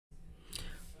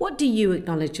do you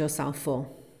acknowledge yourself for?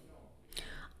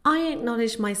 I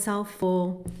acknowledge myself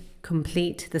for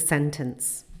complete the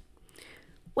sentence.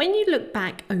 When you look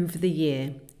back over the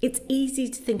year, it's easy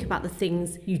to think about the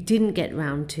things you didn't get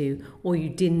round to or you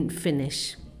didn't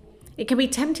finish. It can be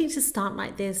tempting to start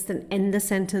like this and end the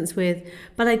sentence with,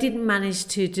 but I didn't manage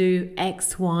to do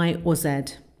X, Y, or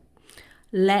Z.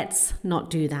 Let's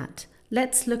not do that.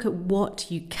 Let's look at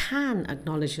what you can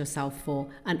acknowledge yourself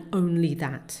for and only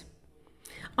that.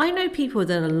 I know people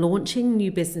that are launching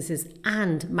new businesses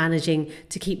and managing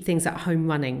to keep things at home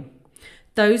running.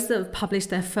 Those that have published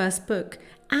their first book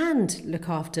and look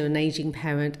after an aging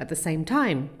parent at the same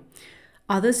time.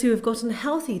 Others who have gotten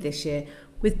healthy this year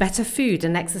with better food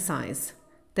and exercise.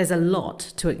 There's a lot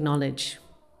to acknowledge.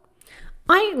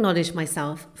 I acknowledge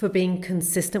myself for being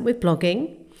consistent with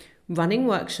blogging, running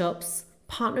workshops,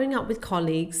 partnering up with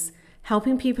colleagues,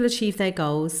 helping people achieve their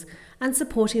goals, and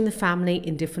supporting the family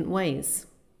in different ways.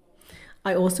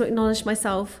 I also acknowledge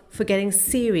myself for getting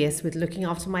serious with looking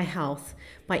after my health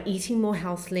by eating more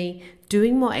healthily,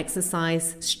 doing more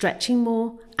exercise, stretching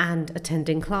more, and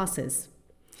attending classes.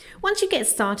 Once you get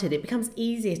started, it becomes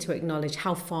easier to acknowledge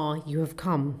how far you have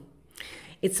come.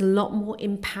 It's a lot more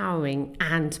empowering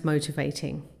and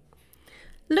motivating.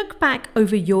 Look back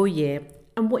over your year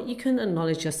and what you can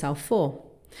acknowledge yourself for.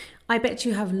 I bet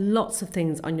you have lots of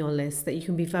things on your list that you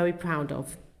can be very proud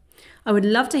of. I would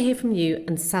love to hear from you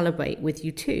and celebrate with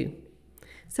you too.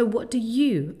 So what do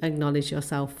you acknowledge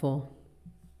yourself for?